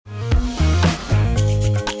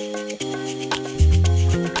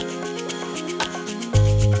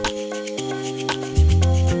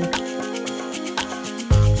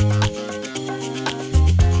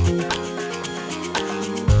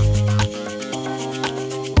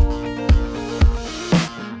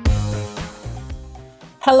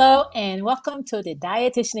Hello and welcome to the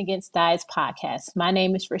Dietitian Against Diets podcast. My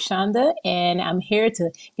name is Rashonda and I'm here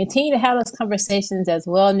to continue to have those conversations as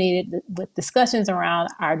well needed with discussions around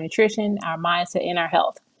our nutrition, our mindset, and our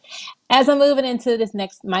health. As I'm moving into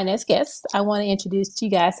my next guest, I want to introduce you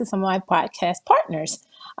guys to some of my podcast partners.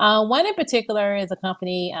 One in particular is a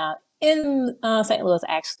company in St. Louis,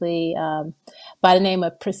 actually, by the name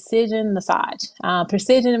of Precision Massage.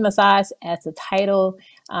 Precision Massage, as the title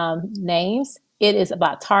names, it is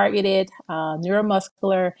about targeted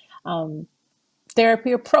neuromuscular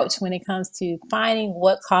therapy approach when it comes to finding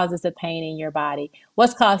what causes the pain in your body,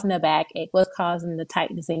 what's causing the backache, what's causing the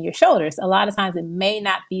tightness in your shoulders. A lot of times it may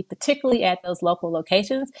not be particularly at those local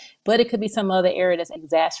locations, but it could be some other area that's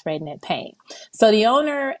exacerbating that pain. So the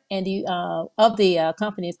owner and of the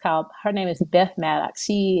company is her name is Beth Maddox.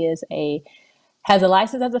 She has a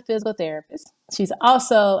license as a physical therapist. She's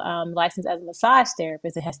also licensed as a massage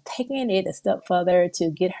therapist and has taken it a step further to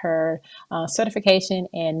get her certification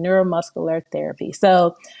in neuromuscular therapy.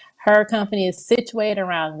 So her company is situated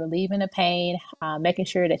around relieving the pain, making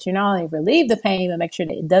sure that you not only relieve the pain, but make sure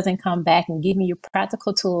that it doesn't come back, and giving you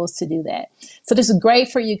practical tools to do that. So this is great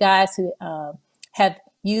for you guys who have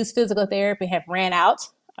used physical therapy, have ran out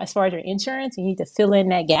as far as your insurance. You need to fill in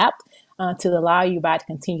that gap to allow your body to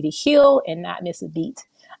continue to heal and not miss a beat.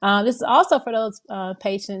 This is also for those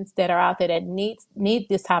patients that are out there that need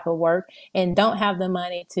this type of work and don't have the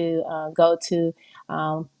money to go to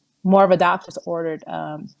more of a doctor's ordered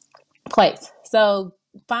place. So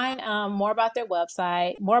find more about their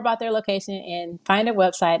website, more about their location, and find their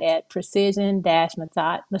website at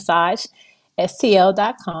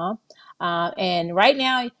precision-massagestl.com. And right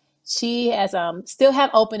now, she has still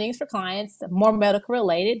have openings for clients, more medical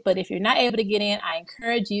related. But if you're not able to get in, I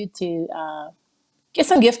encourage you to get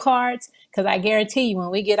some gift cards, because I guarantee you,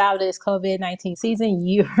 when we get out of this COVID-19 season,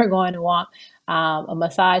 you are going to want a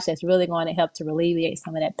massage that's really going to help to alleviate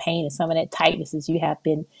some of that pain and some of that tightness that you have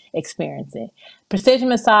been experiencing. Precision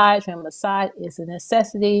massage and massage is a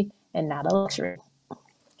necessity and not a luxury.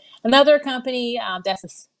 Another company that's a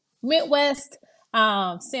Midwest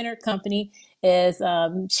centered company is,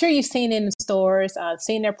 I'm sure you've seen in the stores,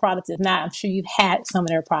 seen their products. If not, I'm sure you've had some of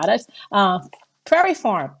their products. Prairie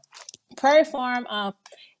Farm. Prairie Farm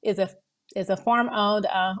is a farm-owned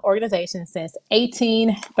organization since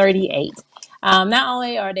 1838. Not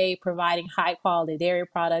only are they providing high-quality dairy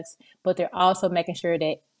products, but they're also making sure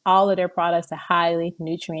that all of their products are highly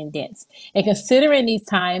nutrient dense. And considering these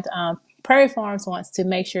times, Prairie Farms wants to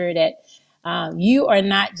make sure that you are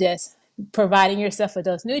not just providing yourself with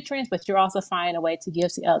those nutrients, but you're also finding a way to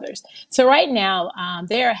give to others. So right now,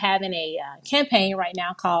 they are having a campaign right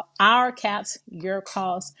now called Our Caps, Your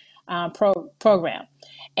Cause program.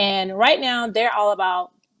 And right now, they're all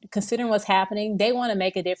about, considering what's happening, they want to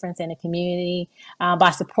make a difference in the community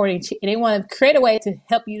by supporting, they want to create a way to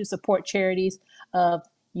help you to support charities of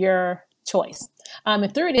your choice.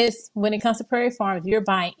 And through this, when it comes to Prairie Farm, if you're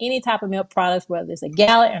buying any type of milk products, whether it's a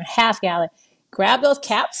gallon or half gallon, grab those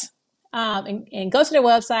caps and go to their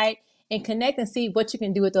website and connect and see what you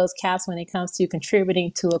can do with those caps when it comes to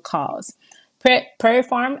contributing to a cause. Prairie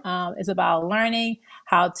Farm is about learning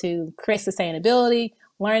how to create sustainability,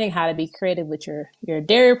 learning how to be creative with your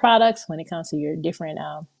dairy products when it comes to your different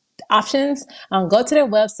options. Go to their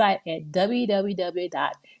website at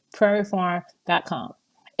www.prairiefarm.com.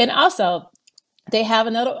 And also, they have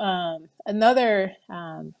another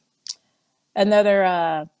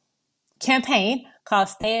campaign called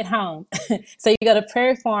Stay at Home. So you go to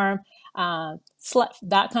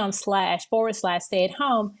prairiefarm.com//stay at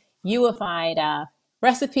home. You will find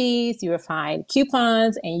recipes, you will find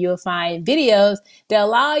coupons, and you will find videos that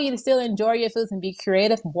allow you to still enjoy your foods and be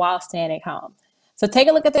creative while staying at home. So take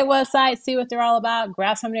a look at their website, see what they're all about,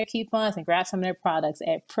 grab some of their coupons, and grab some of their products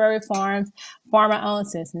at Prairie Farms, farmer owned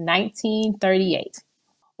since 1938.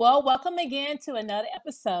 Well, welcome again to another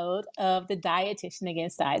episode of the Dietitian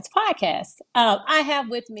Against Diets podcast. I have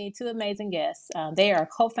with me two amazing guests. They are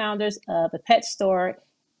co-founders of a pet store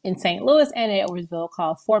in St. Louis and Edwardsville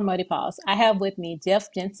called Paws. I have with me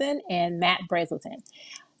Jeff Jensen and Matt Brazelton.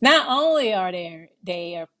 Not only are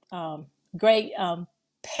they great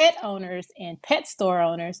pet owners and pet store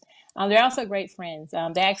owners, they're also great friends.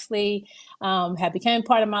 They actually have become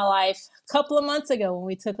part of my life a couple of months ago when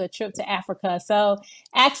we took a trip to Africa. So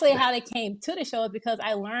actually how they came to the show is because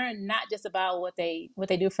I learned not just about what they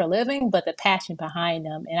do for a living, but the passion behind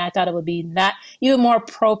them. And I thought it would be not even more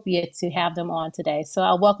appropriate to have them on today. So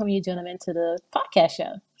I welcome you gentlemen to the podcast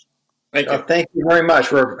show. Thank you. Thank you very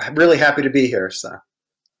much. We're really happy to be here. So.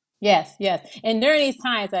 Yes. And during these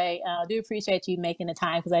times, I do appreciate you making the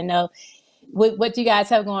time, because I know with what you guys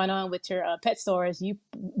have going on with your pet stores, you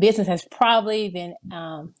business has probably been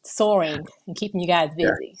soaring and keeping you guys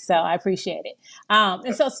Yeah, busy. So I appreciate it.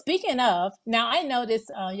 And so speaking of, now I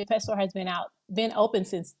noticed your pet store has been open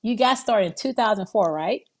since you guys started in 2004,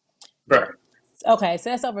 right? correct. Okay, so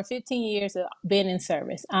that's over 15 years of being in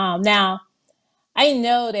service. Now I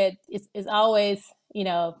know that it's always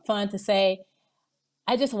fun to say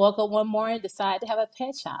I just woke up one morning and decided to have a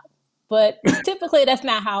pet shop. But typically, that's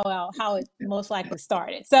not how it most likely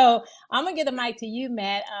started. So I'm gonna give the mic to you,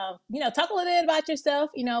 Matt. Talk a little bit about yourself.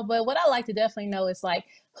 But what I like to definitely know is like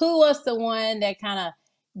who was the one that kind of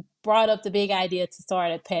brought up the big idea to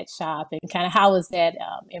start a pet shop, and kind of how was that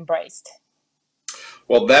embraced?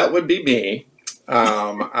 Well, that would be me.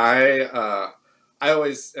 I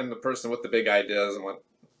always am the person with the big ideas and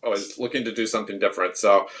always looking to do something different.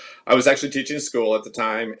 So I was actually teaching school at the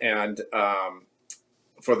time, and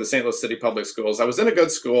for the St. Louis City Public Schools. I was in a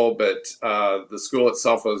good school, but the school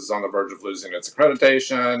itself was on the verge of losing its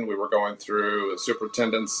accreditation. We were going through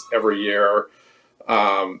superintendents every year.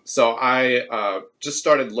 So I just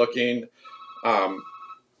started looking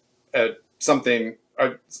at something.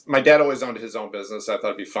 My dad always owned his own business. I thought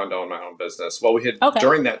it'd be fun to own my own business. Well, Okay.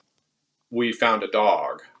 during that, we found a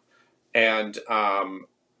dog, and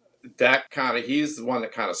he's the one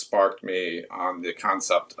that kind of sparked me on the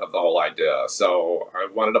concept of the whole idea. So I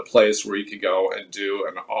wanted a place where you could go and do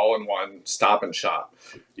an all-in-one stop and shop.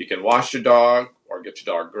 You can wash your dog or get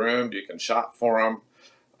your dog groomed. You can shop for them,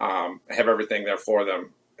 have everything there for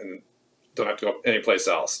them, and don't have to go anyplace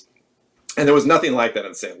else. And there was nothing like that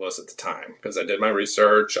in St. Louis at the time because I did my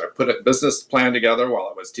research. I put a business plan together while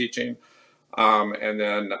I was teaching. And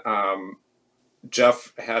then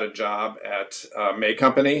Jeff had a job at May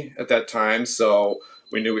Company at that time, so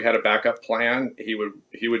we knew we had a backup plan. He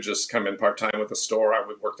would just come in part-time with the store. I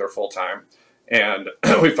would work there full-time. And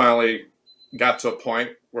we finally got to a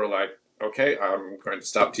point where like, okay, I'm going to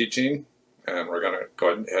stop teaching and we're going to go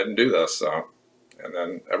ahead and do this. So, and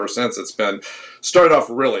then ever since started off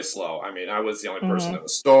really slow. I mean, I was the only person in the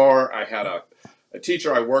store. I had a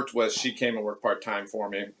teacher I worked with. She came and worked part-time for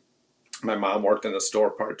me. My mom worked in the store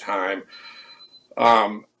part-time.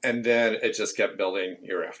 And then it just kept building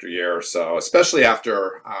year after year. So especially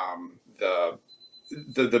after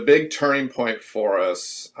the big turning point for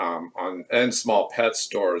us in small pet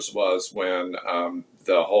stores was when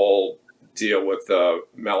the whole deal with the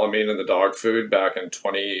melamine in the dog food back in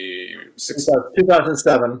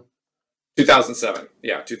 2007. 2007.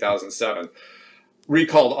 Yeah, 2007.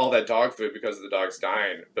 Recalled all that dog food because of the dogs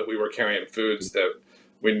dying, but we were carrying foods that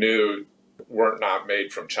we knew weren't not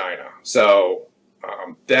made from China. So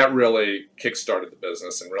that really kick-started the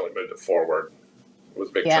business and really moved it forward. It was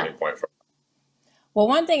a big turning point for us. Well,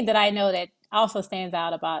 one thing that I know that also stands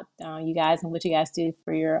out about you guys and what you guys do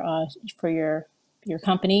for your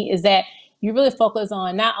company is that you really focus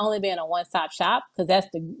on not only being a one-stop shop, because that's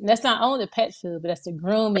not only the pet food, but that's the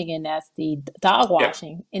grooming and that's the dog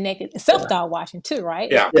washing and self-dog washing too,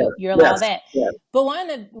 right? Yeah, you're allowed that. Yeah. But one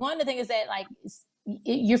of the things is that like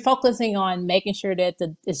you're focusing on making sure that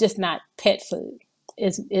it's just not pet food.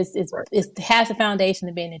 It has a foundation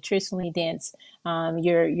of being nutritionally dense.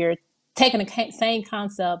 You're taking the same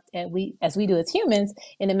concept as we do as humans,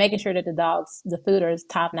 and then making sure that the food is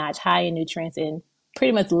top notch, high in nutrients, and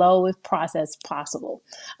pretty much low with processed possible.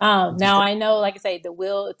 Now I know, like I say, it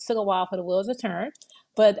took a while for the wheels to turn,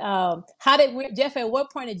 but Jeff? At what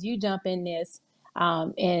point did you jump in this?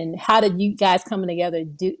 And how did you guys coming together,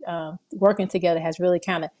 working together has really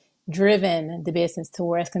kind of driven the business to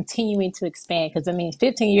where it's continuing to expand? Because I mean,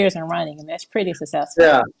 15 years and running, and that's pretty successful.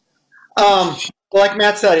 Yeah. Well, like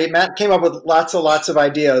Matt said, Matt came up with lots of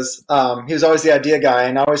ideas. He was always the idea guy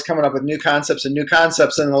and always coming up with new concepts. And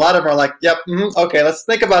a lot of them are like, yep, okay, let's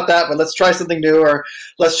think about that, but let's try something new, or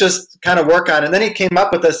let's just kind of work on it. And then he came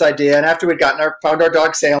up with this idea, and after we'd found our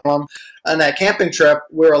dog Salem on that camping trip,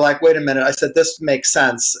 we were like, wait a minute, I said, this makes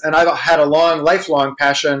sense. And I've had a lifelong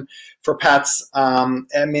passion for pets.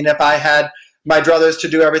 I mean, if I had my druthers to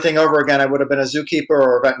do everything over again, I would have been a zookeeper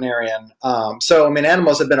or a veterinarian. So, I mean,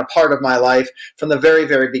 animals have been a part of my life from the very,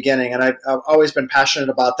 very beginning, and I've always been passionate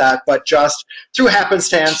about that. But just through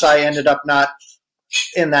happenstance, I ended up not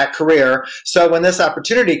in that career. So when this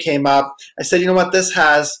opportunity came up, I said, you know what,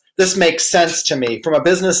 this makes sense to me. From a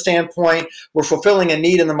business standpoint, we're fulfilling a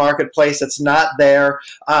need in the marketplace that's not there.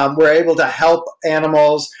 We're able to help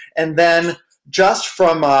animals. And then just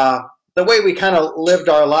from the way we kind of lived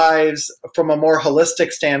our lives from a more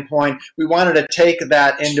holistic standpoint, we wanted to take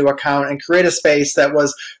that into account and create a space that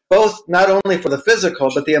was both not only for the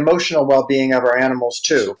physical, but the emotional well-being of our animals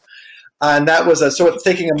too. And that was a sort of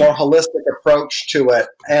taking a more holistic approach to it.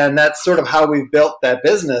 And that's sort of how we built that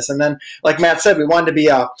business. And then, like Matt said, we wanted to be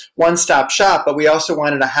a one-stop shop, but we also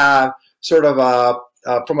wanted to have sort of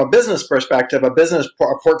from a business perspective, a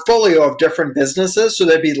portfolio of different businesses. So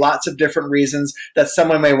there'd be lots of different reasons that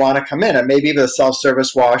someone may want to come in. It may be the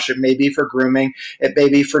self-service wash. It may be for grooming. It may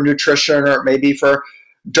be for nutrition, or it may be for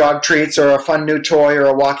dog treats or a fun new toy or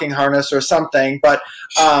a walking harness or something. But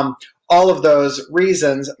all of those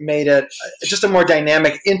reasons made it just a more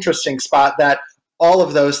dynamic, interesting spot that all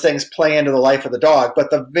of those things play into the life of the dog. But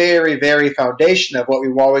the very, very foundation of what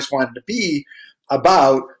we always wanted to be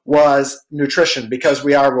about was nutrition, because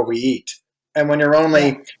we are what we eat. And when you're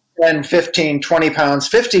only 10, 15, 20 pounds,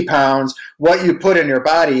 50 pounds, what you put in your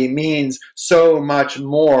body means so much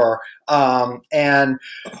more. And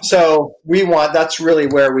so that's really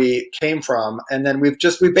where we came from. And then we've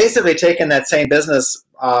basically taken that same business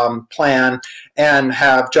plan and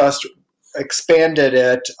have just expanded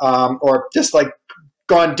it, or just like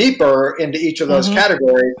gone deeper into each of those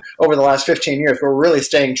categories over the last 15 years. We're really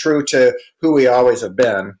staying true to who we always have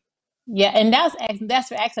been. Yeah, and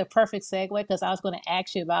that's actually a perfect segue, because I was going to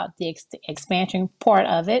ask you about the expansion part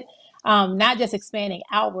of it. Not just expanding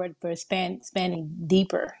outward, but expanding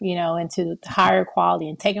deeper, into higher quality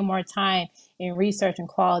and taking more time in research and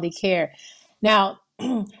quality care. Now,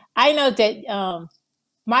 I know that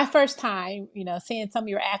my first time, seeing some of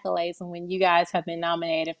your accolades, and when you guys have been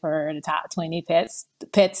nominated for the top 20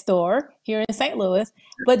 pet store here in St. Louis.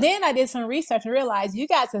 But then I did some research and realized you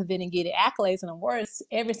guys have been getting accolades and awards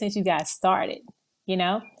ever since you guys started,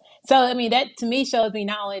 So, I mean, that to me shows me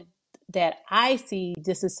not only that I see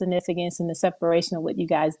just the significance and the separation of what you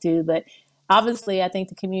guys do, but obviously I think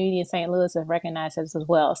the community in St. Louis have recognized this as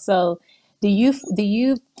well. So do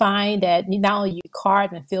you find that not only you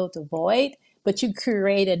carved and filled the void, but you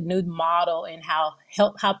created a new model in how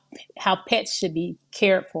pets should be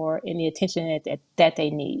cared for and the attention that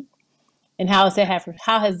they need? And how has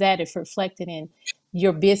that reflected in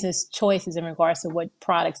your business choices in regards to what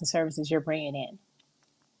products and services you're bringing in?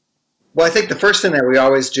 Well, I think the first thing that we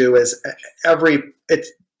always do is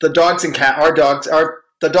the dogs and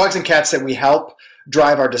cats that we help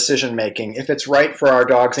drive our decision making. If it's right for our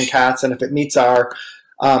dogs and cats, and if it meets our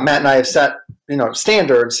Matt and I have set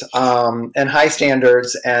standards, and high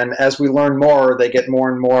standards, and as we learn more, they get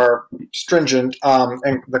more and more stringent,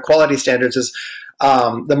 and the quality standards is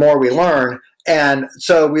the more we learn. And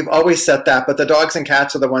so we've always set that, but the dogs and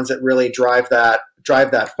cats are the ones that really drive that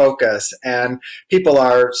focus. And people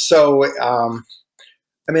are so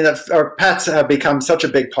our pets have become such a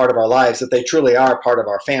big part of our lives that they truly are part of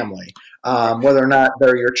our family. Whether or not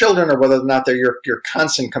they're your children or whether or not they're your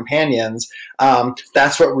constant companions,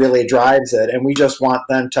 that's what really drives it. And we just want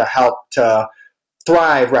them to help to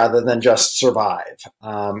thrive rather than just survive.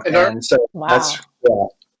 Wow.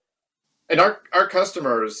 And our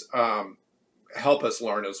customers help us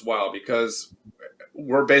learn as well, because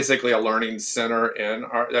we're basically a learning center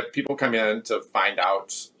that people come in to find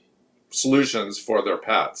out solutions for their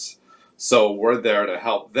pets. So we're there to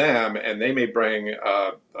help them, and they may bring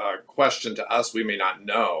a question to us we may not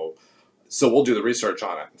know. So we'll do the research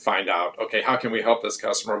on it and find out, okay, how can we help this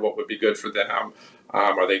customer? What would be good for them?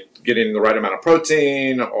 Are they getting the right amount of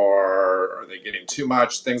protein, or are they getting too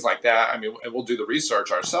much? Things like that. I mean, we'll do the research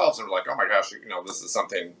ourselves, and we're like, oh my gosh, this is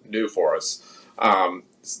something new for us.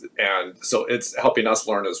 And so it's helping us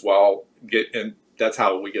learn as well. That's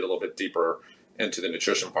how we get a little bit deeper into the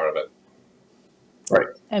nutrition part of it. Right.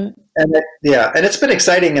 And it's been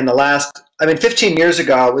exciting in the last, 15 years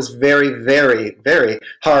ago, it was very, very, very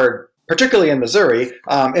hard, particularly in Missouri,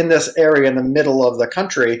 in this area in the middle of the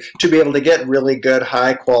country, to be able to get really good,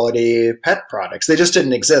 high quality pet products. They just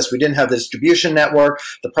didn't exist. We didn't have the distribution network.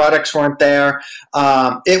 The products weren't there.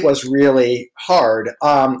 It was really hard.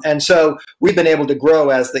 And so we've been able to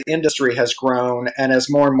grow as the industry has grown and as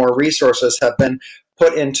more and more resources have been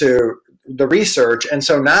put into the research. And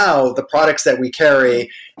so now the products that we carry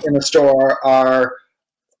in the store are,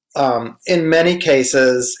 in many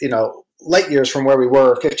cases, light years from where we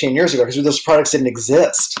were 15 years ago, because those products didn't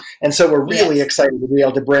exist. And so we're really excited to be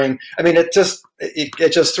able to bring, it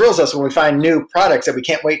just thrills us when we find new products that we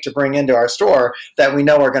can't wait to bring into our store that we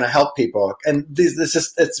know are going to help people. And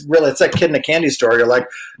it's like a kid in a candy store. You're like,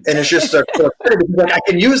 and it's just like, I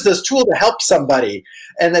can use this tool to help somebody.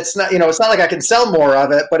 And it's not, it's not like I can sell more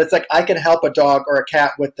of it, but it's like I can help a dog or a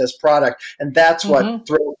cat with this product. And that's what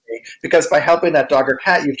thrills me, because by helping that dog or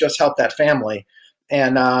cat, you've just helped that family.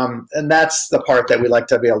 And that's the part that we like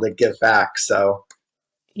to be able to give back. So,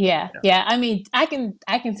 Yeah. I mean, I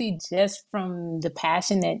can see just from the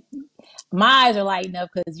passion that my eyes are lighting up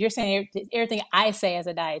because you're saying everything I say as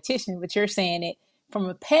a dietitian, but you're saying it from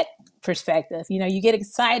a pet perspective. You know, you get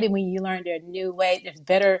excited when you learn there's new way, there's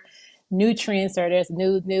better nutrients, or there's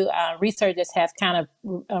new research that has kind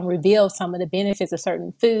of revealed some of the benefits of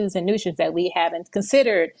certain foods and nutrients that we haven't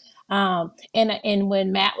considered. And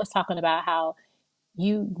when Matt was talking about how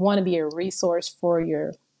you want to be a resource for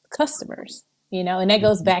your customers, you know, and that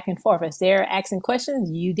goes back and forth. As they're asking questions,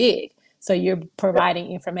 you dig. So you're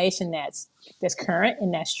providing information that's current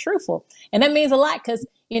and that's truthful. And that means a lot because,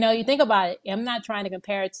 you know, you think about it, I'm not trying to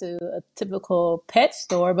compare it to a typical pet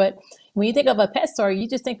store, but when you think of a pet store, you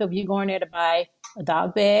just think of you going there to buy a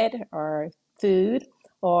dog bed or food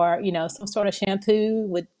or, you know, some sort of shampoo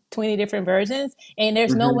with 20 different versions. And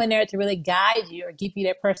there's no Mm-hmm. one there to really guide you or give you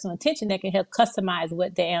that personal attention that can help customize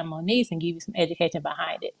what the animal needs and give you some education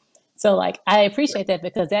behind it. So, like, I appreciate that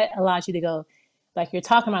because that allows you to go, like you're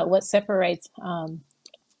talking about what separates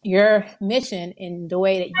your mission in the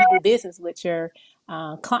way that you do business with your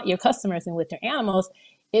customers and with your animals.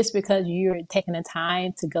 It's because you're taking the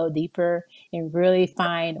time to go deeper and really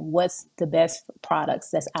find what's the best products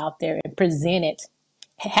that's out there and present it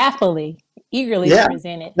happily, eagerly Yeah,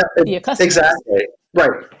 present it no, to your customers. exactly.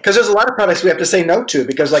 Right. Because there's a lot of products we have to say no to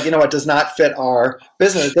because, like, you know, it does not fit our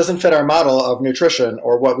business. It doesn't fit our model of nutrition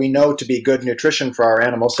or what we know to be good nutrition for our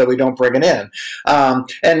animals, so we don't bring it in.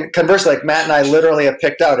 And conversely, like Matt and I literally have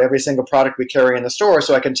picked out every single product we carry in the store,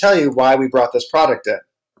 so I can tell you why we brought this product in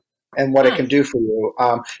and what it Huh. can do for you.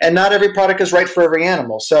 And not every product is right for every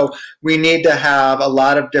animal. So we need to have a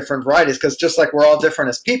lot of different varieties because just like we're all different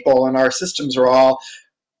as people and our systems are all,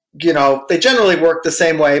 you know, they generally work the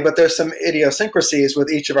same way, but there's some idiosyncrasies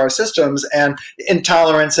with each of our systems and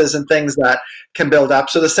intolerances and things that can build up.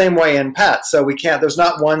 So the same way in pets. So we can't, there's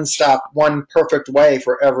not one perfect way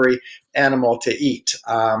for every animal to eat.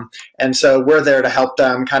 And so we're there to help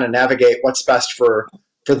them kind of navigate what's best for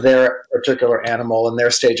their particular animal and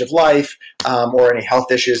their stage of life, or any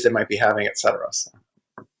health issues they might be having, et cetera. So,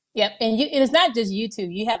 Yep. And it's not just you two.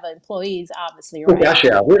 You have employees, obviously, oh right? gosh,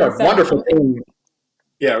 yeah, we And have a so, wonderful team.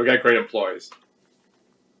 Yeah, we got great employees.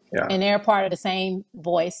 Yeah. and they're part of the same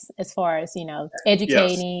voice as far as, you know, Yes,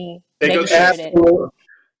 educating, they go making through the sure same. that, Absolutely.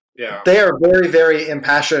 Yeah, They are very, very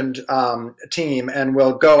impassioned team, and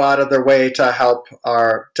will go out of their way to help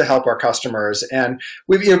our customers. And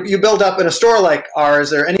you build up in a store like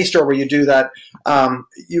ours, or any store where you do that.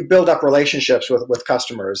 You build up relationships with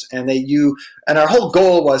customers, and and our whole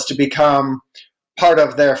goal was to become part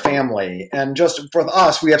of their family. And just for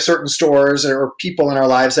us, we have certain stores or people in our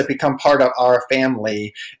lives that become part of our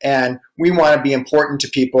family, and we want to be important to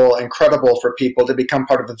people and credible for people to become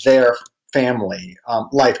part of their family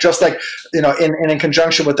life. Just like, you know, in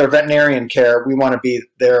conjunction with their veterinarian care, we want to be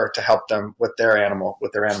there to help them with their animal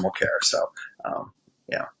care. So,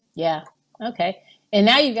 yeah. yeah. Okay. And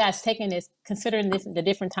now you guys taking this, considering the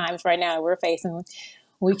different times right now that we're facing.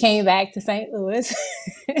 We came back to St. Louis.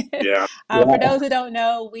 yeah. For Yeah. those who don't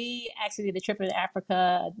know, we actually did a trip in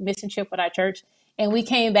Africa, a mission trip with our church, and we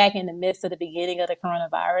came back in the midst of the beginning of the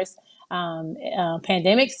coronavirus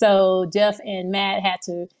pandemic. So Jeff and Matt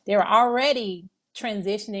they were already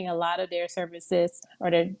transitioning a lot of their services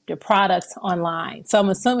or their products online. So I'm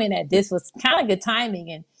assuming that this was kind of good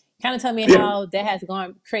timing, and kind of tell me Yeah. how that has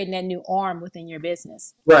gone, creating that new arm within your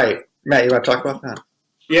business. Right. Matt, you want to talk about that?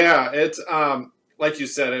 Yeah, it's like you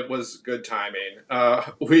said, it was good timing.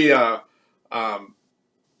 Um,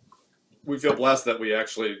 we feel blessed that we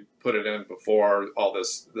actually put it in before all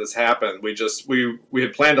this happened. We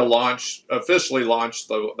had planned to officially launch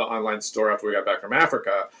the online store after we got back from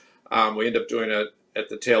Africa. We ended up doing it at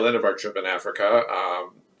the tail end of our trip in Africa,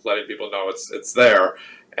 letting people know it's there.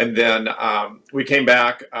 And then we came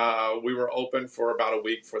back. We were open for about a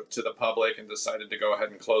week to the public, and decided to go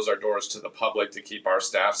ahead and close our doors to the public to keep our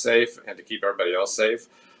staff safe and to keep everybody else safe,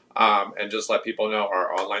 and just let people know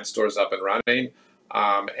our online store is up and running.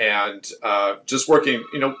 And just working,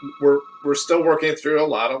 you know, we're still working through a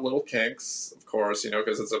lot of little kinks, of course, you know,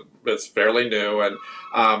 because it's fairly new, and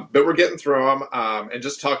but we're getting through them. And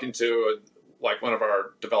just talking to like one of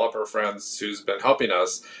our developer friends who's been helping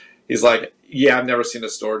us, he's like, "Yeah, I've never seen a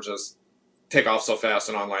store just take off so fast,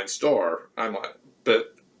 an online store." I'm like,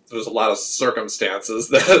 but there's a lot of circumstances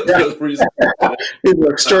that the reason. These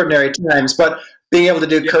were extraordinary times, but being able to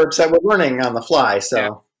do Yeah. curbside, we're learning on the fly.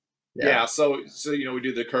 So, Yeah, so you know, we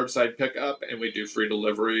do the curbside pickup, and we do free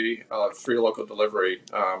delivery, free local delivery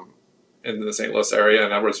in the St. Louis area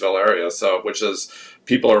and Edwardsville area. So, which is,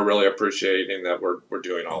 people are really appreciating that we're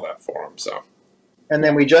doing all that for them. So, And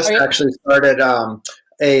then we just Are you, actually started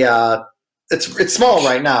a it's small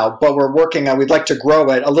right now, but we're working on, we'd like to grow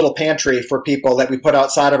it, a little pantry for people that we put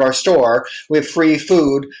outside of our store. We have free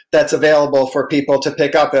food that's available for people to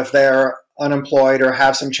pick up if they're unemployed or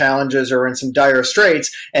have some challenges or in some dire straits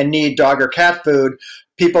and need dog or cat food.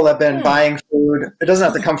 People have been buying food. It doesn't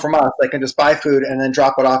have to come from us. They can just buy food and then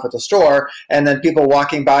drop it off at the store. And then people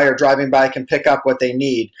walking by or driving by can pick up what they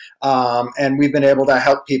need. And we've been able to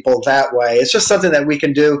help people that way. It's just something that we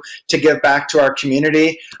can do to give back to our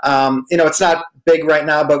community. It's not big right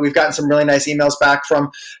now, but we've gotten some really nice emails back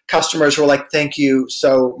from customers who are like, thank you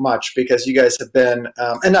so much, because you guys have been,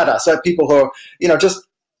 and not us, people who are, just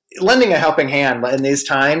lending a helping hand in these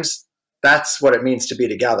times. That's what it means to be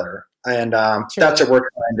together. And that's what we're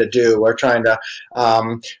trying to do. We're trying to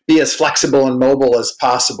be as flexible and mobile as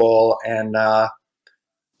possible and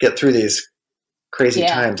get through these crazy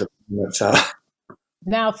times. So.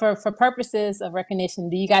 Now, for purposes of recognition,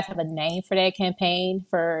 do you guys have a name for that campaign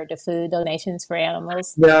for the food donations for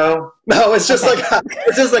animals? No, it's just we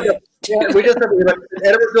just have we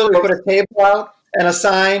put a table out and a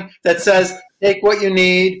sign that says, take what you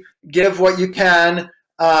need, give what you can,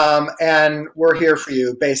 and we're here for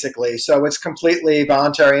you, basically. So it's completely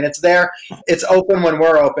voluntary, and it's there. It's open when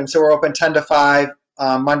we're open. So we're open 10 to 5,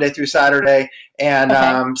 Monday through Saturday, and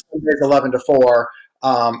Sundays 11 to 4.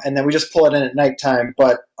 And then we just pull it in at nighttime,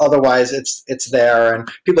 but otherwise it's there, and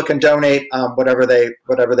people can donate whatever they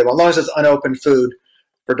want, as long as it's unopened food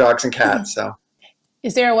for dogs and cats. So,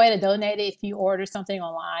 is there a way to donate it if you order something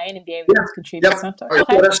online and be able to contribute something?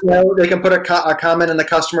 Okay. Let us know. They can put a comment in the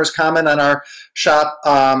customer's comment on our shop,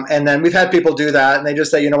 and then we've had people do that, and they just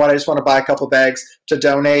say, you know what, I just want to buy a couple bags to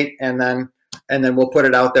donate, and then we'll put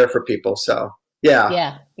it out there for people. So there's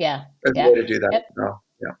a way to do that.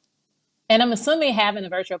 Yep. And I'm assuming having a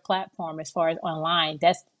virtual platform as far as online,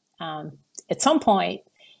 that's at some point,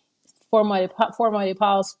 Formerly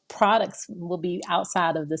Paws products will be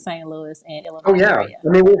outside of the St. Louis and Illinois area. I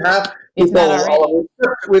mean, we have people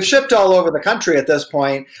we've shipped all over the country at this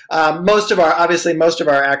point. Most of our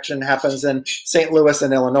action happens in St. Louis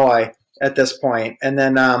and Illinois at this point. And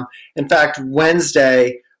then, in fact,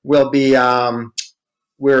 Wednesday we'll be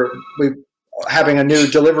we're having a new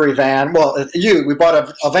delivery van. Well, we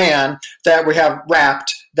bought a van that we have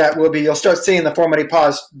wrapped. That will be, you'll start seeing the Formerly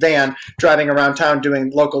Paws van driving around town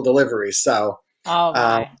doing local deliveries. So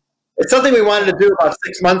it's something we wanted to do about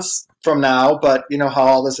 6 months from now, but you know how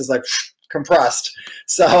all this is like compressed.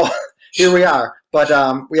 So here we are. But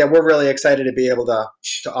we're really excited to be able to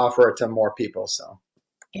offer it to more people. So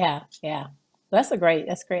yeah. That's great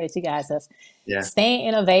that you guys have staying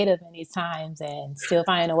innovative in these times and still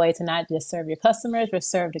finding a way to not just serve your customers, but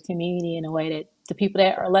serve the community in a way that the people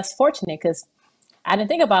that are less fortunate. Because I didn't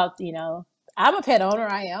think about, I'm a pet owner,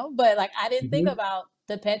 I am, but I didn't think about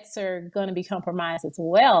the pets are going to be compromised as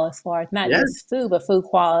well, as far as not just food, but food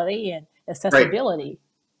quality and accessibility.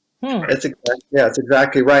 Right. It's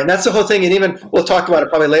exactly right. And that's the whole thing. And even we'll talk about it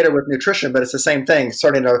probably later with nutrition, but it's the same thing,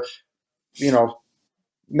 starting to,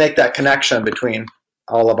 make that connection between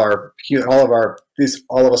all of us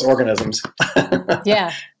organisms.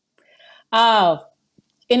 Yeah. Oh,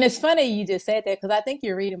 and it's funny you just said that, because I think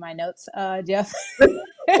you're reading my notes, Jeff.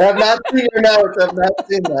 I've not seen your notes. I've not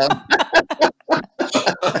seen them.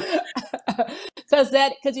 Because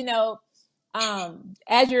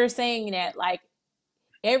as you're saying that,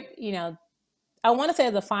 I want to say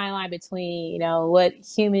there's a fine line between, what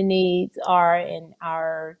human needs are and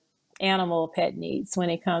our animal pet needs when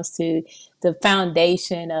it comes to the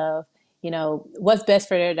foundation of, what's best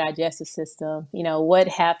for their digestive system, what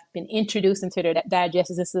have been introduced into their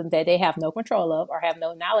digestive system that they have no control of or have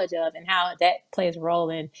no knowledge of, and how that plays a role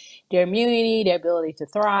in their immunity, their ability to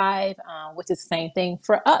thrive, which is the same thing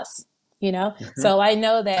for us, So I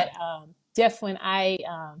know that, Jeff, when I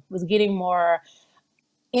was getting more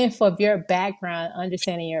info of your background,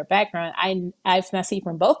 understanding your background, I see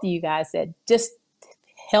from both of you guys that just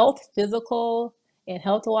health, physical and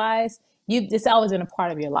health-wise, it's always been a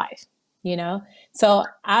part of your life, So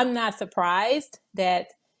I'm not surprised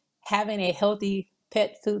that having a healthy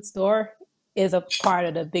pet food store is a part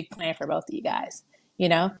of the big plan for both of you guys,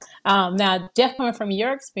 Now, Jeff, coming from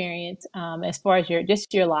your experience, as far as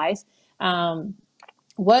your life,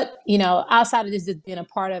 what, outside of this just being a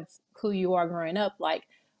part of who you are growing up,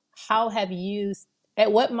 how have you,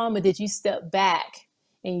 at what moment did you step back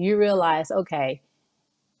and you realize, okay,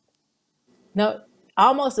 no,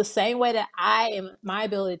 almost the same way that I am, my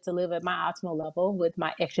ability to live at my optimal level with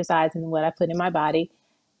my exercise and what I put in my body,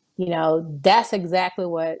 that's exactly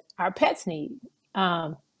what our pets need.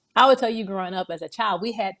 I would tell you, growing up as a child,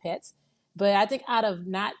 we had pets, but I think out of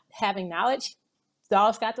not having knowledge,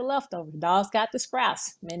 dogs got the leftovers, dogs got the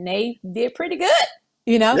scraps, and they did pretty good,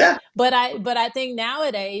 you know. Yeah. But I think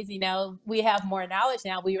nowadays, you know, we have more knowledge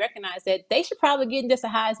now. We recognize that they should probably get just the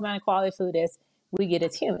highest amount of quality food as we get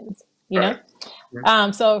as humans, you know.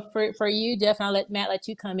 Right. So for you, Jeff, and I'll let Matt let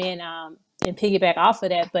you come in and piggyback off of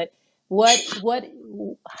that. But what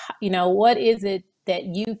you know, what is it that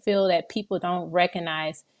you feel that people don't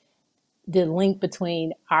recognize the link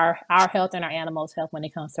between our health and our animals' health when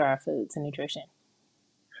it comes to our foods and nutrition?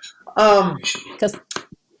 Um, Because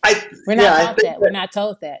I we're not yeah, I taught think that. We're not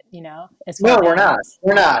told that, you know, as far no, as we're not. animals.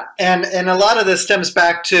 We're not. And a lot of this stems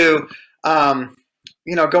back to,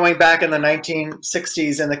 you know, going back in the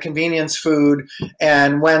 1960s and the convenience food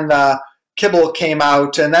and when the kibble came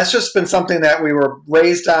out. And that's just been something that we were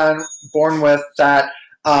raised on, born with, that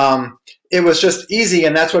it was just easy.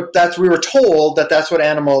 And we were told that that's what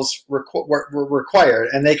animals were required.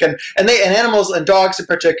 And and animals and dogs in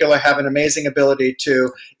particular have an amazing ability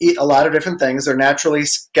to eat a lot of different things. They're naturally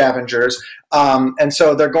scavengers. And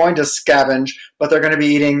so they're going to scavenge, but they're going to be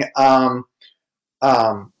eating,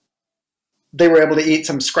 they were able to eat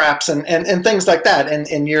some scraps and things like that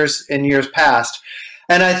in years past.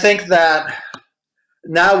 And I think that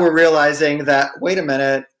now we're realizing that, wait a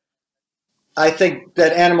minute, I think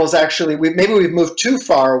that animals actually, maybe we've moved too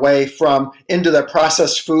far away from into the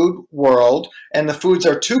processed food world, and the foods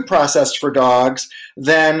are too processed for dogs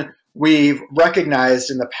than we've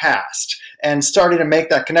recognized in the past. And starting to make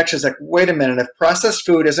that connection is like, wait a minute, if processed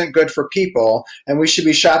food isn't good for people and we should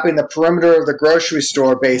be shopping the perimeter of the grocery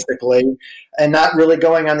store basically and not really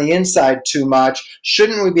going on the inside too much,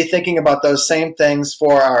 shouldn't we be thinking about those same things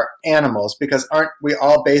for our animals? Because aren't we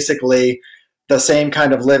all basically the same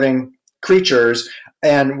kind of living creatures?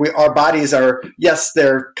 And our bodies are, yes,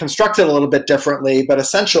 they're constructed a little bit differently, but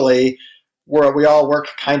essentially we all work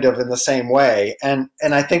kind of in the same way. And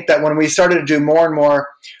I think that when we started to do more and more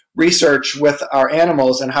research with our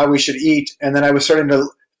animals and how we should eat, and then I sort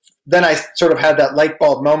of had that light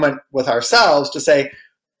bulb moment with ourselves to say,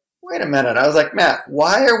 wait a minute. I was like, Matt,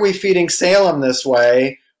 why are we feeding Salem this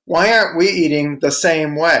way? Why aren't we eating the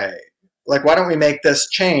same way? Like, why don't we make this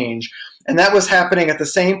change? And that was happening at the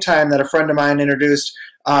same time that a friend of mine introduced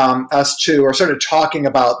us to, or started talking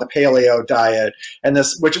about the paleo diet, and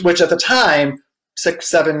this, which at the time, 6,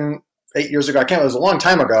 7, 8 years ago, I can't remember, it was a long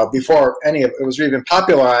time ago, before any of it was even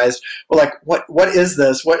popularized. We're like, what is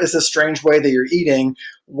this? What is this strange way that you're eating?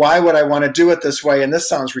 Why would I want to do it this way? And this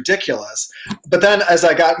sounds ridiculous. But then as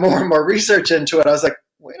I got more and more research into it, I was like,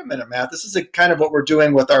 wait a minute, Matt, this is kind of what we're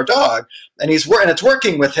doing with our dog, and it's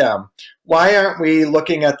working with him. Why aren't we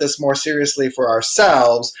looking at this more seriously for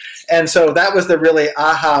ourselves? And so that was the really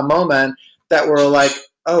aha moment that we're like,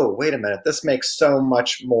 oh, wait a minute, this makes so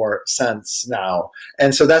much more sense now.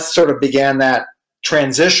 And so that sort of began that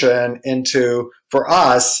transition into, for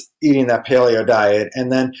us, eating that paleo diet,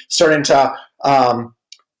 and then starting to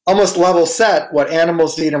almost level set what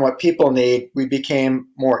animals need and what people need. We became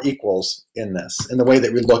more equals in the way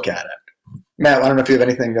that we look at it. Matt, I don't know if you have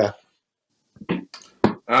anything to...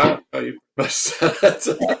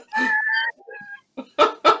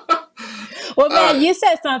 Well, Matt, you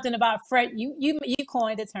said something about fresh. You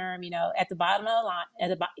coined the term. You know, at the bottom of the line, at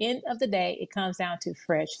the end of the day, it comes down to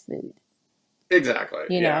fresh food. Exactly.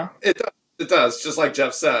 You know, it does. Just like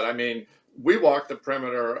Jeff said. I mean, we walk the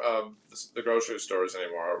perimeter of the grocery stores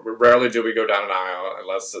anymore. Rarely do we go down an aisle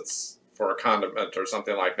unless it's for a condiment or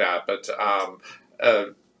something like that. But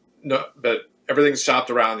no, but everything's shopped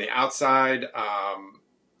around the outside.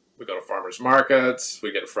 We go to farmers markets.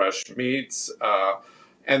 We get fresh meats.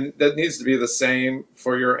 And that needs to be the same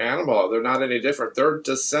for your animal. They're not any different. They're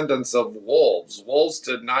descendants of wolves. Wolves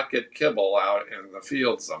did not get kibble out in the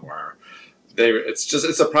field somewhere.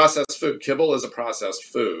 It's a processed food. Kibble is a processed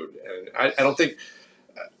food. And I don't think,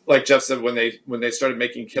 like Jeff said, when they started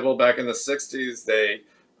making kibble back in the 60s,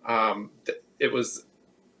 it was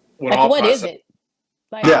what is it?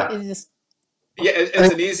 Like, yeah. it's just... Yeah,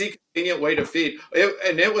 it's an easy, convenient way to feed.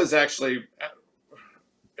 It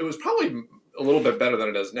was probably a little bit better than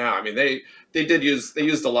it is now. I mean, they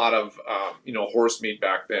used a lot of horse meat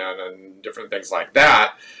back then and different things like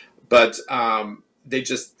that, but they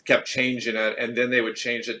just kept changing it, and then they would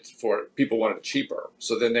change it for people wanted it cheaper,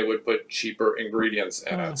 so then they would put cheaper ingredients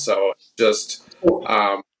in it. So just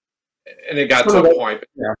and it got to a point.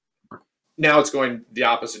 Yeah. Now it's going the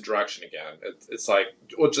opposite direction again. It's like,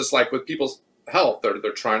 well, just like with people's health,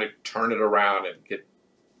 they're trying to turn it around and get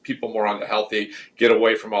people more on the healthy, get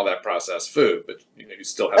away from all that processed food, but you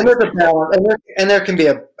still have. And there's a balance, and there can be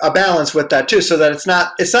a balance with that too, so that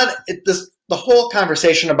the whole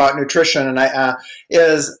conversation about nutrition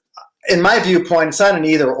is, in my viewpoint, it's not an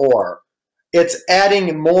either or. It's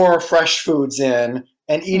adding more fresh foods in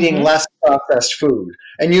and eating less processed food.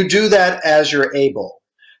 And you do that as you're able.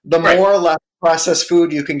 The more or less processed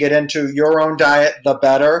food you can get into your own diet, the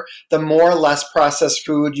better. The more or less processed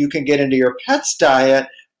food you can get into your pet's diet,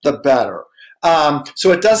 the better.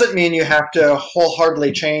 So it doesn't mean you have to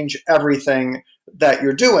wholeheartedly change everything that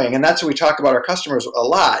you're doing. And that's what we talk about our customers a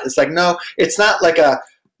lot. It's like, no, it's not like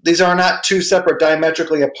these are not two separate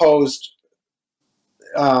diametrically opposed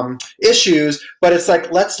issues, but it's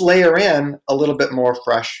like, let's layer in a little bit more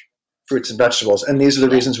fresh fruits and vegetables. And these are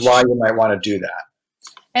the reasons why you might want to do that.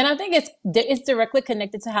 And I think it's directly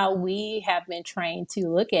connected to how we have been trained to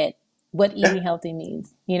look at what eating healthy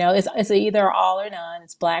means. You know, it's either all or none.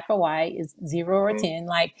 It's black or white. It's 0 or 10.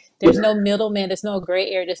 Like, there's no middleman. There's no gray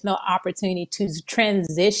area. There's no opportunity to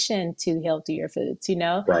transition to healthier foods, you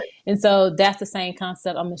know? Right. And so that's the same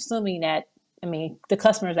concept. I'm assuming that, the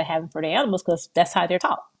customers are having for the animals, because that's how they're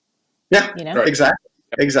taught. Yeah, you know? Right.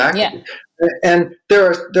 Exactly. Yeah. And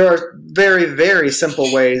there are very, very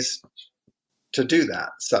simple ways to do that.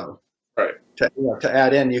 So to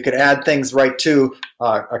add in, you could add things right to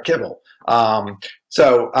a kibble.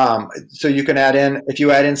 So you can add in, if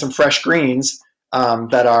you add in some fresh greens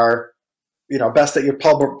that are, best that you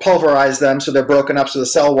pulverize them so they're broken up, so the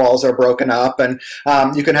cell walls are broken up, and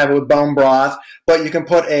you can have it with bone broth. But you can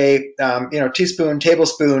put a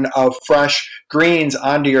tablespoon of fresh greens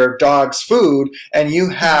onto your dog's food, and you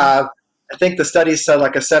have, I think the studies said,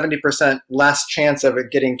 like a 70% less chance of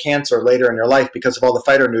it getting cancer later in your life because of all the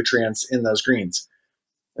phytonutrients in those greens.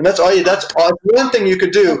 And that's all. That's one thing you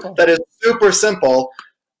could do that is super simple,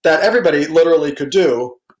 that everybody literally could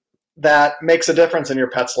do, that makes a difference in your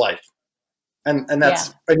pet's life. And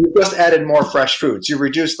that's and you just added more fresh foods. You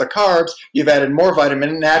reduced the carbs. You've added more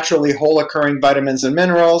naturally whole occurring vitamins and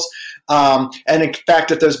minerals. And in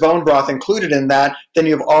fact, if there's bone broth included in that, then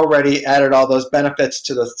you've already added all those benefits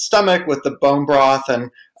to the stomach with the bone broth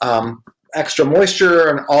and extra moisture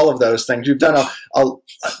and all of those things. You've done a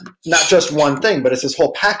not just one thing, but it's this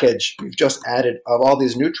whole package you've just added of all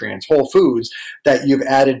these nutrients, whole foods that you've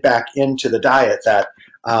added back into the diet, that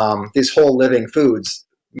these whole living foods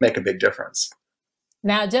make a big difference.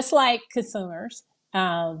 Now, just like consumers,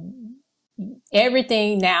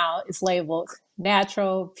 everything now is labeled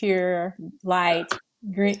natural, pure, light,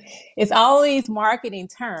 green. It's all these marketing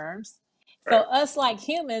terms. So us, like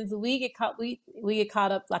humans, we get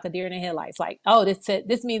caught up like a deer in the headlights. Like, oh,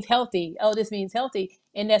 this means healthy. Oh, this means healthy,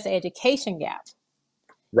 and that's an education gap.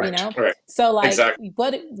 Right. So, like,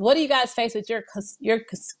 what do you guys face with your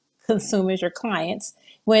consumers, your clients,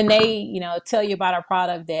 when they tell you about a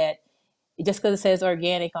product that just because it says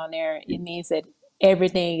organic on there, it means that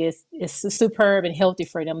everything is superb and healthy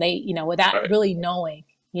for them? They without really knowing.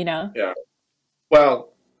 Yeah.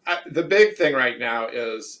 Well, the big thing right now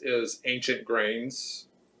is ancient grains,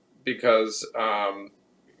 because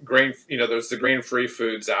grain. There's the grain-free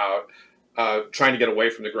foods out, trying to get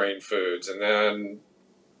away from the grain foods, and then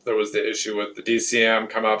there was the issue with the DCM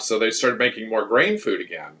come up, so they started making more grain food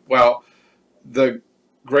again. Well, the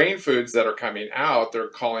grain foods that are coming out, they're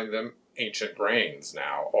calling them ancient grains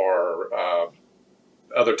now, or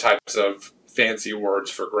other types of fancy words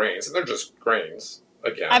for grains, and they're just grains.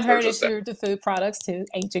 Again, I've heard it through the food products too,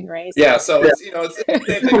 ancient grains. Yeah, so it's the same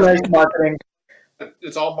thing. Marketing.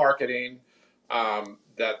 It's all marketing.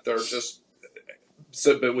 That they're just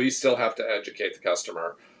but we still have to educate the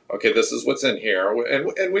customer. Okay, this is what's in here,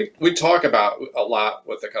 and we talk about a lot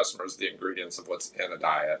with the customers the ingredients of what's in a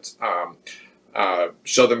diet.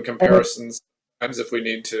 Show them comparisons sometimes if we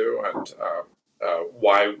need to, and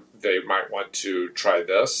why they might want to try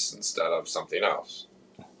this instead of something else.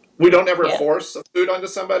 We don't ever force a food onto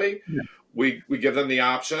somebody. Yeah. We give them the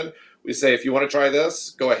option. We say, if you want to try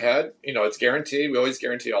this, go ahead. It's guaranteed. We always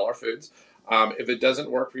guarantee all our foods. If it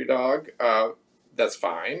doesn't work for your dog, that's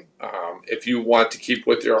fine. If you want to keep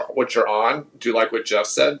with what you're on, do like what Jeff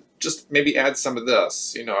said. Just maybe add some of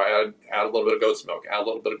this. Add a little bit of goat's milk. Add a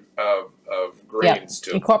little bit of greens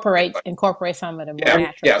to incorporate some of the more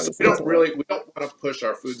natural. Yeah. So we don't want to push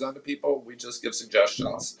our foods onto people. We just give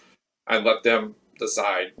suggestions and let them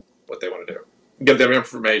decide what they want to do. Give them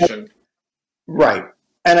information. Right.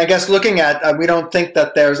 And I guess looking at, we don't think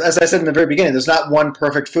that there's, as I said in the very beginning, there's not one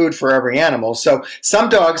perfect food for every animal. So some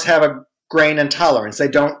dogs have a grain intolerance. They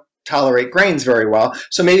don't tolerate grains very well.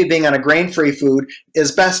 So maybe being on a grain-free food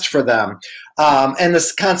is best for them.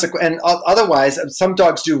 And otherwise, some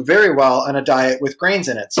dogs do very well on a diet with grains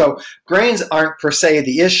in it. So grains aren't per se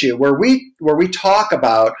the issue. Where we talk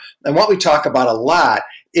about, and what we talk about a lot,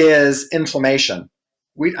 is inflammation.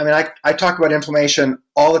 I talk about inflammation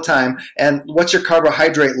all the time, and what's your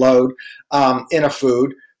carbohydrate load in a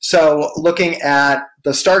food. So looking at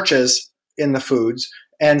the starches in the foods.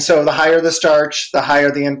 And so the higher the starch, the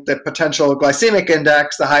higher the potential glycemic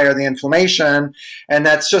index, the higher the inflammation. And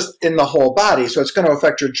that's just in the whole body. So it's going to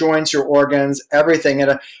affect your joints, your organs, everything.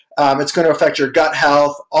 It's going to affect your gut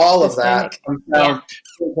health, all of that. Yeah.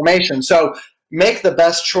 Inflammation. So make the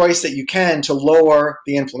best choice that you can to lower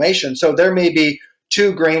the inflammation. So there may be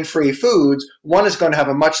 2 grain-free foods. One is going to have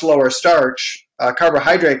a much lower starch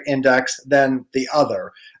carbohydrate index than the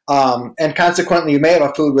other. And consequently, you may have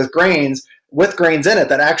a food with grains in it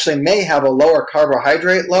that actually may have a lower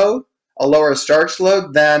carbohydrate load, a lower starch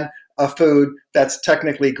load than a food that's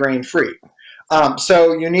technically grain-free.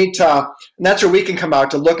 So you need to, and that's where we can come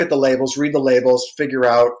out to look at the labels, read the labels, figure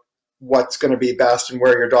out what's going to be best and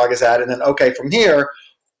where your dog is at. And then, okay, from here,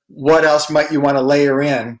 what else might you want to layer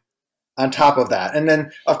in on top of that? And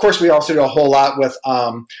then, of course, we also do a whole lot with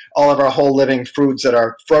all of our whole living foods that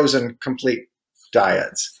are frozen complete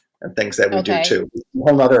diets and things that we do too.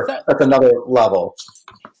 That's another level.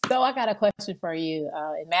 So I got a question for you,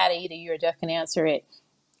 and Maddie, either you or Jeff can answer it.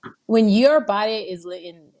 When your body is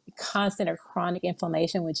in constant or chronic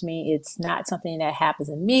inflammation, which means it's not something that happens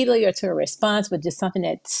immediately or to a response, but just something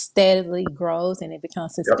that steadily grows and it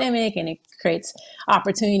becomes systemic and it creates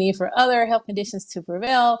opportunity for other health conditions to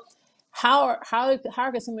prevail. How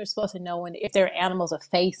are consumers supposed to know if their animals are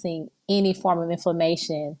facing any form of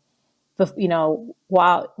inflammation?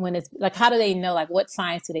 When it's like, how do they know, like, what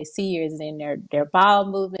signs do they see? Is it in their bowel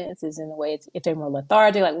movements? Is it in the way if they're more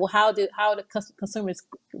lethargic? Like, well, how do consumers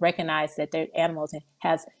recognize that their animals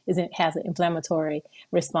has an inflammatory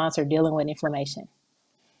response or dealing with inflammation?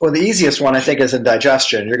 Well, the easiest one, I think, is in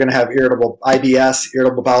digestion. You're going to have irritable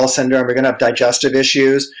bowel syndrome. You're going to have digestive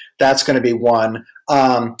issues. That's going to be one.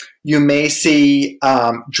 You may see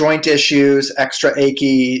joint issues, extra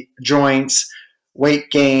achy joints,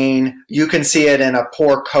 weight gain. You can see it in a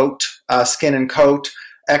poor coat, skin and coat,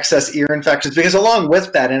 excess ear infections, because along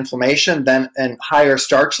with that inflammation and higher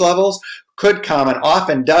starch levels could come, and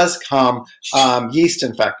often does come, yeast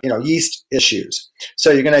issues.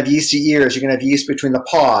 So you're going to have yeasty ears. You're going to have yeast between the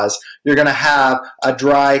paws. You're going to have a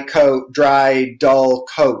dry, dull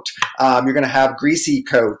coat. You're going to have greasy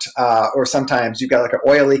coat, or sometimes you've got like an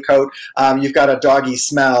oily coat. You've got a doggy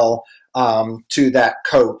smell to that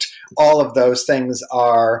coat. All of those things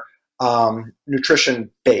are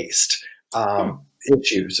nutrition-based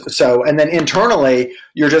issues. So, and then internally,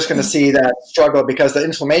 you're just going to see that struggle, because the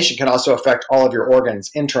inflammation can also affect all of your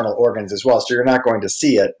organs, internal organs as well. So you're not going to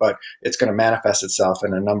see it, but it's going to manifest itself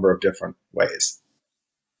in a number of different ways.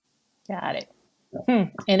 Got it.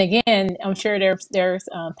 And again, I'm sure there's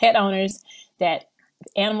pet owners that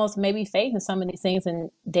animals may be facing some of these things,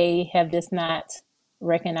 and they have just not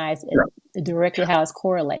recognized it directly how it's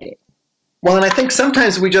correlated. Well, and I think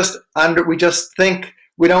sometimes we think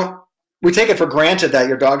we take it for granted that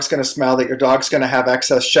your dog's going to smell, that your dog's going to have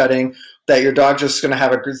excess shedding, that your dog just going to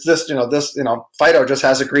have Fido just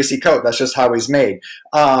has a greasy coat. That's just how he's made.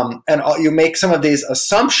 You make some of these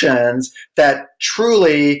assumptions that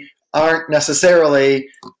truly aren't necessarily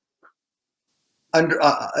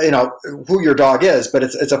who your dog is, but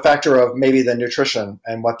it's a factor of maybe the nutrition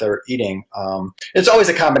and what they're eating. It's always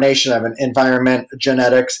a combination of an environment,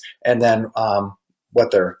 genetics, and then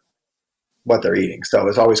what they're eating. So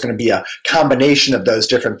it's always going to be a combination of those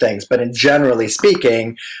different things. But in generally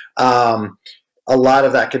speaking, a lot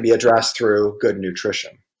of that can be addressed through good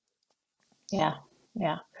nutrition. Yeah.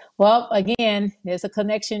 Well, again, there's a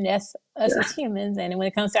connection. That's us as humans, and when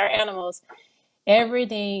it comes to our animals,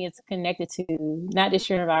 everything is connected to not just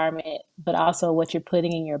your environment, but also what you're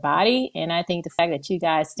putting in your body. And I think the fact that you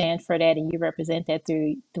guys stand for that and you represent that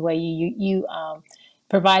through the way you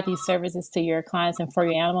provide these services to your clients and for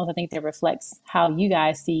your animals, I think that reflects how you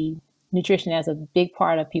guys see nutrition as a big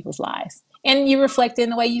part of people's lives. And you reflect it in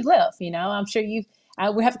the way you live. I'm sure we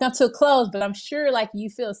have to come to a close, but I'm sure like you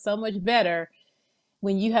feel so much better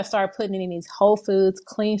when you have started putting in these whole foods,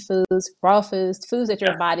 clean foods, raw foods that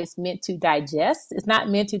your body's meant to digest. It's not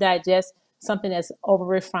meant to digest something that's over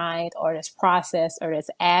refined or that's processed or that's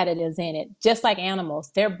additives in it. Just like animals,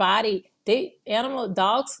 their body,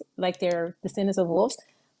 dogs, like they're descendants of wolves,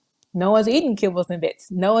 no one's eating kibbles and bits.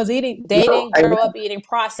 They didn't grow up eating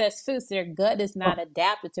processed foods. Their gut is not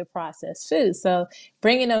adapted to processed foods. So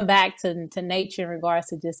bringing them back to nature in regards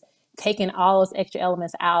to just taking all those extra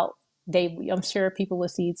elements out, I'm sure people will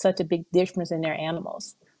see such a big difference in their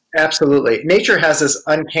animals. Absolutely. Nature has this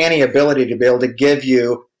uncanny ability to be able to give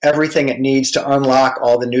you everything it needs to unlock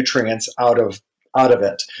all the nutrients out of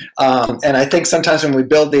it. And I think sometimes when we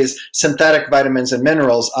build these synthetic vitamins and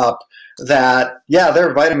minerals up, that, yeah, there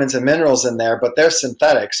are vitamins and minerals in there, but they're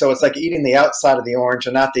synthetic. So it's like eating the outside of the orange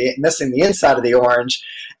and not missing the inside of the orange.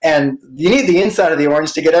 And you need the inside of the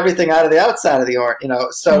orange to get everything out of the outside of the orange,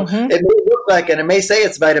 So it may look like, and it may say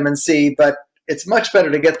it's vitamin C, but it's much better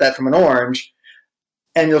to get that from an orange,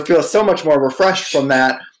 and you'll feel so much more refreshed from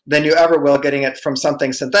that than you ever will getting it from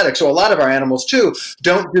something synthetic. So a lot of our animals too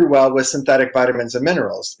don't do well with synthetic vitamins and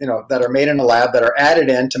minerals, that are made in a lab, that are added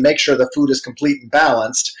in to make sure the food is complete and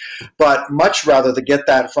balanced, but much rather to get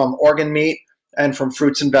that from organ meat and from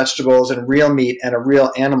fruits and vegetables and real meat and a real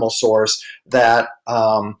animal source, that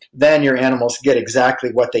then your animals get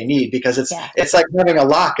exactly what they need, because it's like having a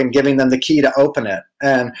lock and giving them the key to open it.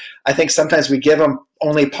 And I think sometimes we give them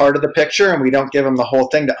only part of the picture and we don't give them the whole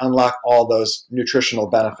thing to unlock all those nutritional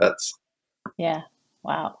benefits. Yeah.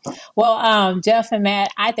 Wow. Well, Jeff and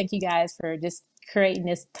Matt, I thank you guys for just creating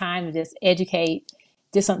this time to just educate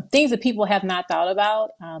just some things that people have not thought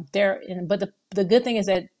about. But the good thing is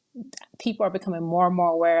that people are becoming more and more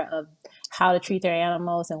aware of how to treat their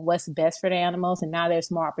animals and what's best for the animals. And now there's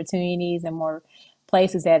more opportunities and more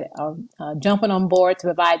places that are jumping on board to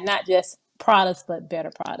provide not just products, but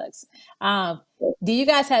better products. Do you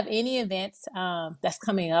guys have any events that's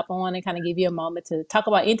coming up? I want to kind of give you a moment to talk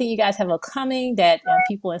about anything you guys have upcoming that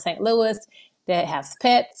people in St. Louis that have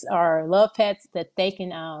pets or love pets, that they can,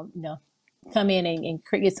 come in and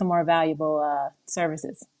get some more valuable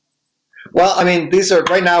services. Well, I mean,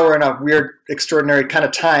 right now we're in a weird, extraordinary kind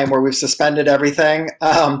of time where we've suspended everything.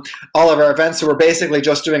 All of our events, so we're basically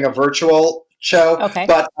just doing a virtual show. Okay.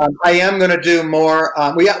 But I am going to do more.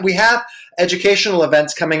 We have educational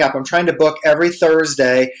events coming up. I'm trying to book every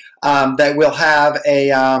Thursday that we'll have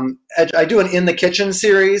I do an In the Kitchen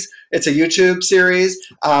series. It's a YouTube series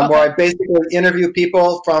where I basically interview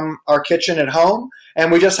people from our kitchen at home,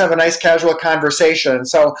 and we just have a nice casual conversation.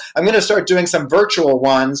 So I'm going to start doing some virtual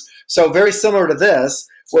ones, so very similar to this,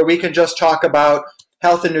 where we can just talk about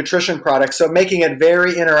health and nutrition products. So making it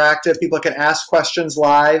very interactive. People can ask questions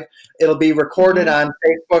live. It'll be recorded on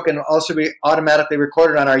Facebook and also be automatically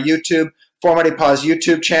recorded on our YouTube, Formighty Paws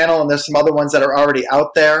YouTube channel, and there's some other ones that are already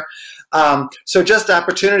out there. So just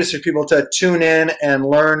opportunities for people to tune in and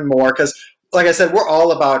learn more, because like I said, we're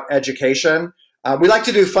all about education. We like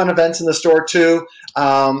to do fun events in the store too,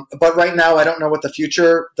 but right now I don't know what the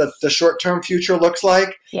future, the short-term future looks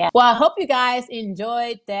like. Yeah. Well, I hope you guys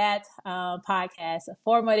enjoyed that podcast.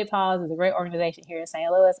 Formighty Paws is a great organization here in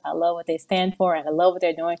St. Louis. I love what they stand for, and I love what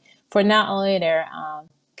they're doing for not only their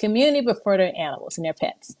community, but for their animals and their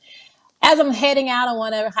pets. As I'm heading out, I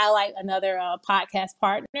want to highlight another podcast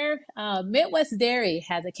partner. Midwest Dairy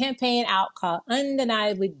has a campaign out called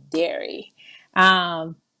Undeniably Dairy.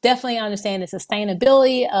 Definitely understand the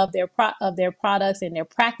sustainability of their products and their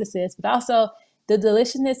practices, but also the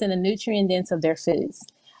deliciousness and the nutrient dense of their foods.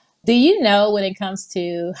 Do you know, when it comes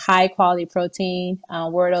to high quality protein,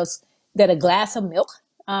 that a glass of milk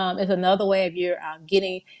is another way of your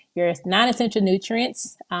getting your non-essential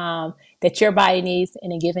nutrients that your body needs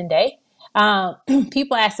in a given day?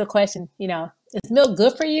 People ask the question, is milk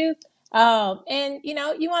good for you? And you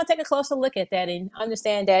want to take a closer look at that and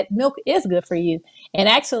understand that milk is good for you. And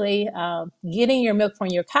actually, getting your milk from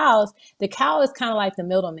your cows, the cow is kind of like the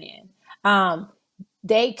middleman.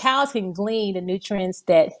 Cows can glean the nutrients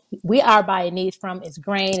that our body needs from its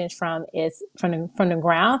grain and from the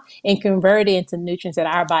ground, and convert it into nutrients that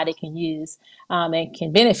our body can use and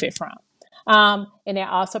can benefit from. And they're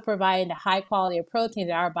also providing the high quality of protein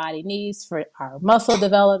that our body needs for our muscle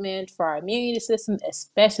development, for our immunity system,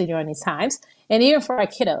 especially during these times, and even for our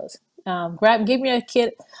kiddos. Give your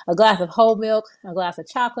kid a glass of whole milk, a glass of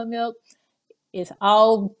chocolate milk. It's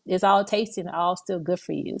all tasty and all still good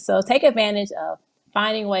for you. So take advantage of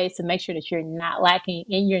finding ways to make sure that you're not lacking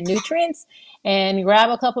in your nutrients, and grab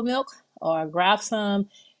a cup of milk or grab some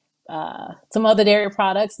other dairy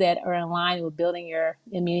products that are in line with building your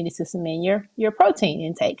immunity system and your protein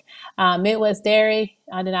intake. Midwest Dairy,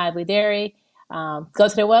 Undeniably Dairy. Go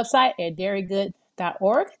to their website at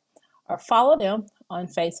dairygood.org, or follow them on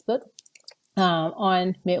Facebook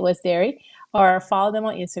on Midwest Dairy, or follow them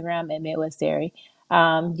on Instagram at Midwest Dairy.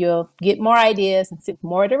 You'll get more ideas and see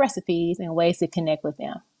more of the recipes and ways to connect with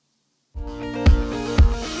them.